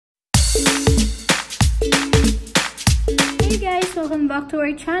Hey guys, welcome back to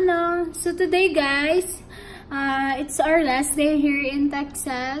our channel. So today guys, it's our last day here in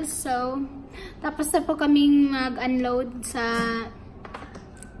Texas. So tapos na po kaming mag-unload sa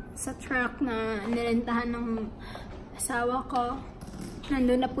truck na nirentahan ng asawa ko.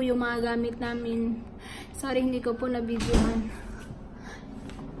 Nandun na po yung mga gamit namin. Sorry, hindi ko po na-videohan.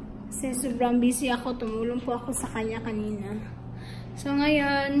 Kasi sobrang busy ako. Tumulong po ako sa kanya kanina. So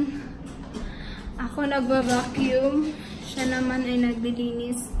ngayon, ako nagba-vacuum. Siya naman ay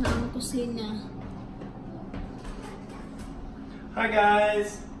naglilinis ng kusina. Hi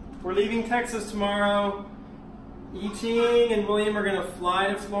guys! We're leaving Texas tomorrow. Iching and William are going to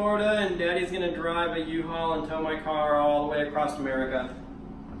fly to Florida, and Daddy's going to drive a U-Haul and tow my car all the way across America.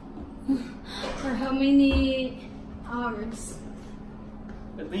 For how many hours?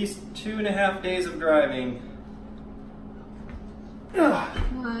 At least 2.5 days of driving.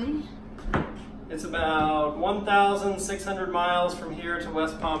 Why? It's about 1,600 miles from here to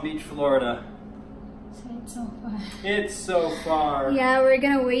West Palm Beach, Florida. So it's so far. It's so far. Yeah, we're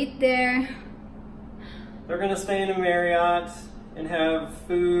gonna wait there. They're gonna stay in a Marriott and have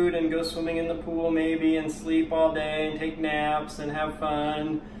food and go swimming in the pool maybe and sleep all day and take naps and have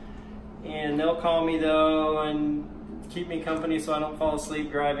fun. And they'll call me though and keep me company so I don't fall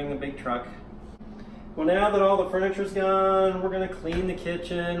asleep driving the big truck. Well, now that all the furniture's gone, we're gonna clean the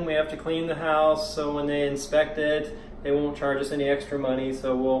kitchen. We have to clean the house so when they inspect it, they won't charge us any extra money.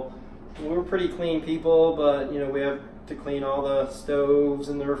 So we're pretty clean people, but you know, we have to clean all the stoves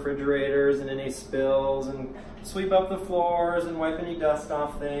and the refrigerators and any spills and sweep up the floors and wipe any dust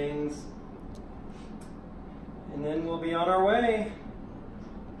off things. And then we'll be on our way.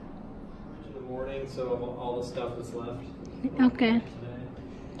 In the morning, so all the stuff is left. Okay.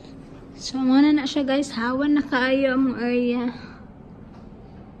 So muna na siya guys, hawan na kaayo ang area.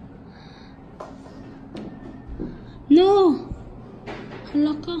 No!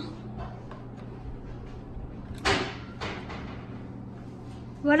 Hala ka.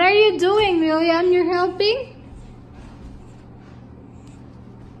 What are you doing, William? You're helping?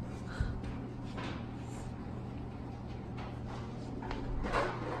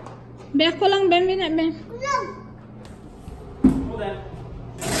 Be ako lang, Ben. Hold on.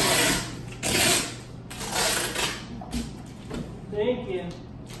 Thank you.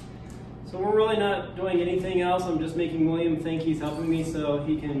 So we're really not doing anything else. I'm just making William think he's helping me so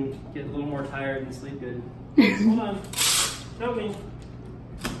he can get a little more tired and sleep good. Hold on. Help me.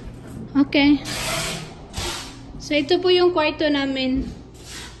 Okay. So ito po yung kwarto namin.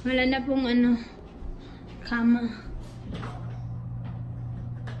 Wala na pong kama.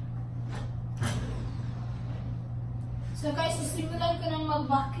 So guys, sisimulan ko ng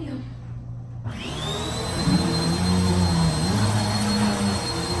mag-vacuum.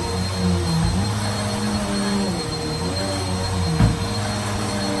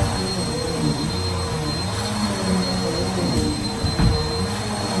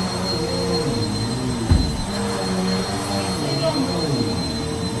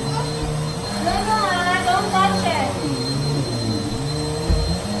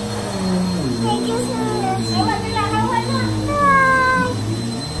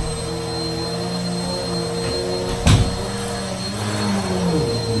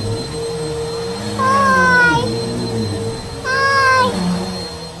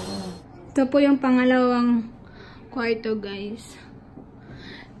 Ito po yung pangalawang kwarto guys.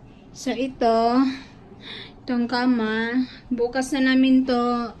 So itong kama, bukas na namin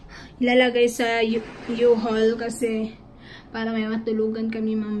to ilalagay sa U-Haul kasi para may matulugan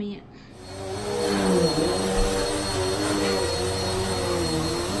kami mamaya.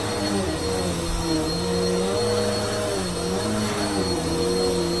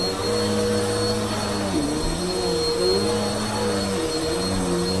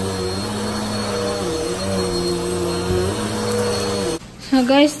 So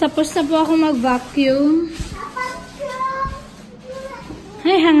guys, tapos na po ako mag-vacuum.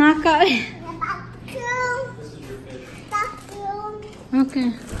 Ay, hanga ka eh. Okay.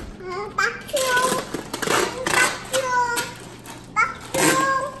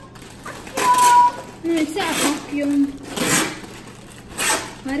 It's a vacuum.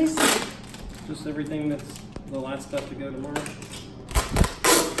 What is it? Just everything that's the last stuff to go tomorrow.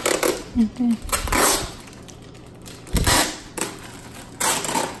 Okay.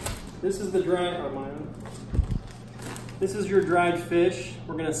 This is the This is your dried fish.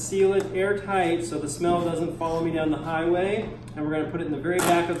 We're going to seal it airtight so the smell doesn't follow me down the highway, and we're going to put it in the very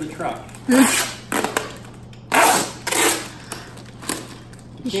back of the truck.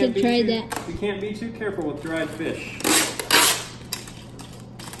 You should try that. You can't be too careful with dried fish.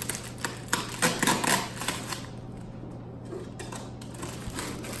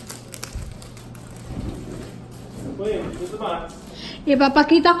 Here's the box.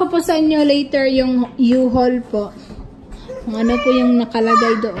 Ipapakita ko po sa inyo later yung U-haul po. Kung ano po yung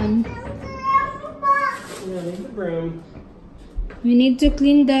nakalagay doon. Yeah, need the broom. We need to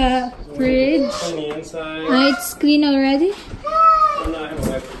clean the fridge. Clean the inside. It's clean already? Oh, no, I haven't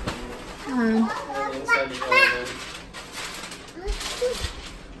wiped it. Ah. The inside is all done.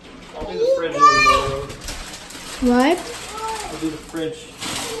 I'll do the fridge tomorrow. What? I'll do the fridge.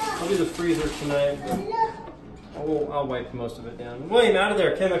 I'll do the freezer tonight. But I'll wipe most of it down. William, out of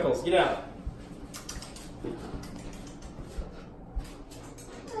there. Chemicals. Get out.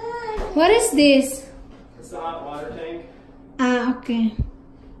 What is this? It's the hot water tank. Ah, okay.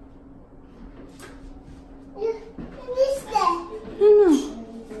 No.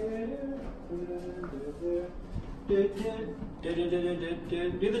 Do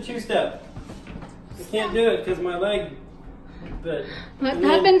the two-step. I can't do it because my leg. But What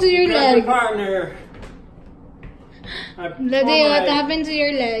happened to your leg? Partner. Daddy, what happened to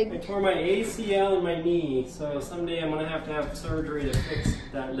your I leg? tore my ACL and my knee, so someday I'm gonna have to have surgery to fix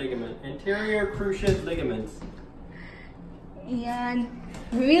that ligament. Anterior cruciate ligaments. Yan.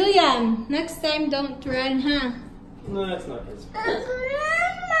 William, next time don't run, huh? No, that's not his fault.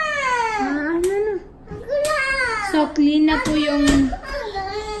 No. So, clean na po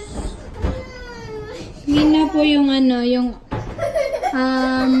yung ano, yung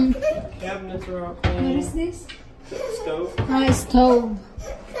Cabinets are all clean. what is this? Stove. Stove.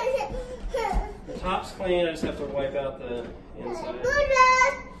 The top's clean. I just have to wipe out the inside.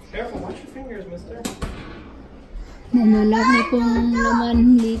 Careful, watch your fingers, mister. Malaki pong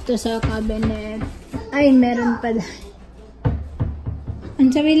laman dito sa cabinet. Ay, meron pa dahil.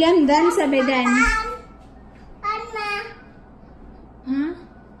 Ang sabi William, Dan, sabi Dan. Huh?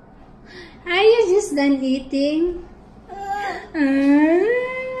 Are you just done eating?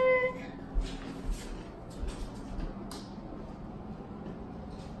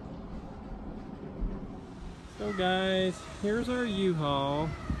 So guys, here's our U-Haul.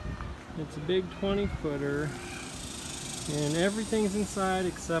 It's a big 20-footer. And everything's inside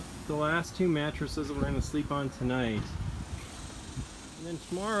except the last two mattresses that we're going to sleep on tonight. And then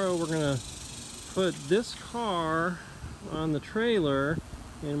tomorrow we're going to put this car on the trailer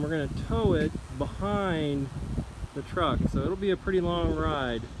and we're going to tow it behind the truck. So it'll be a pretty long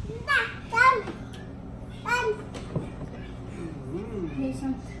ride.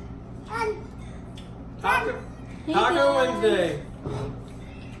 Taco Wednesday!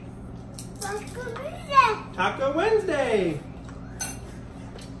 Taco Wednesday!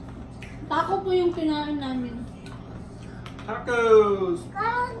 Taco po yung kinain namin. Tacos!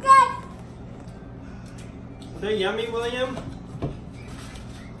 Are they yummy, William?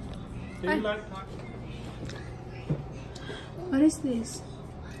 Do you like tacos? What is this?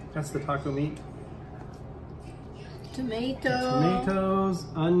 That's the taco meat. Tomato. Tomatoes,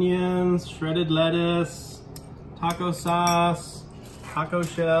 onions, shredded lettuce, taco sauce, taco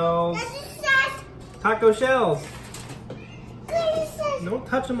shells. Taco shells! Don't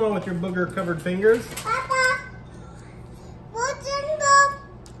touch them all with your booger-covered fingers.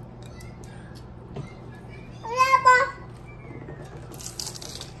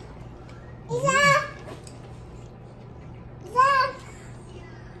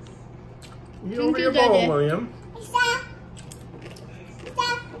 Eat over your bowl, William.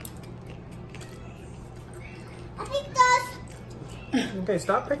 Okay,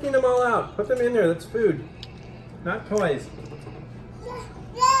 stop picking them all out. Put them in there. That's food, not toys.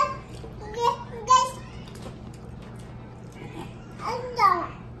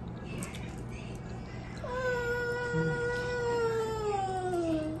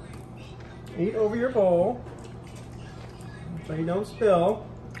 Eat over your bowl so you don't spill.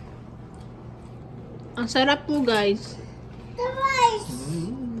 Ang sarap po, guys.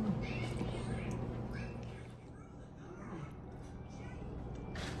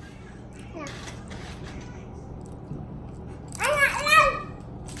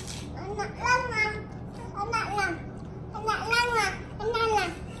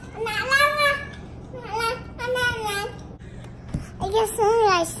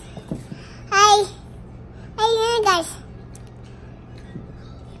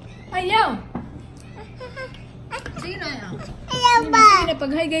 Ayaw! Sige na yan. Sige na,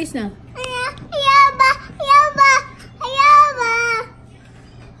 pag-hi guys na. Ayaw ba?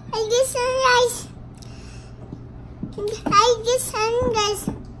 I get sunrise.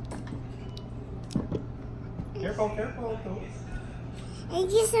 Careful. I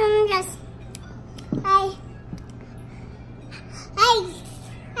get sunrise. Hi. Hi.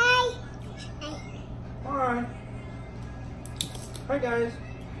 Hi, guys.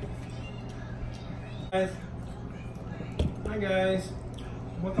 Hi guys.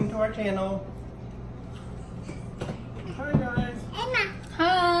 Welcome to our channel. Hi guys. Emma.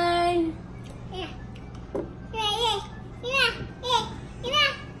 Hi!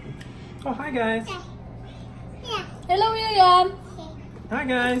 Oh, hi guys. Hello, William! Hi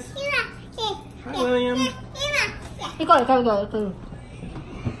guys. Hi William. Ikaw.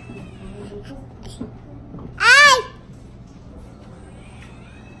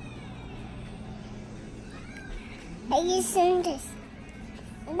 Are you seeing this?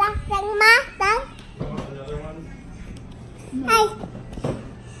 Another one? Hi.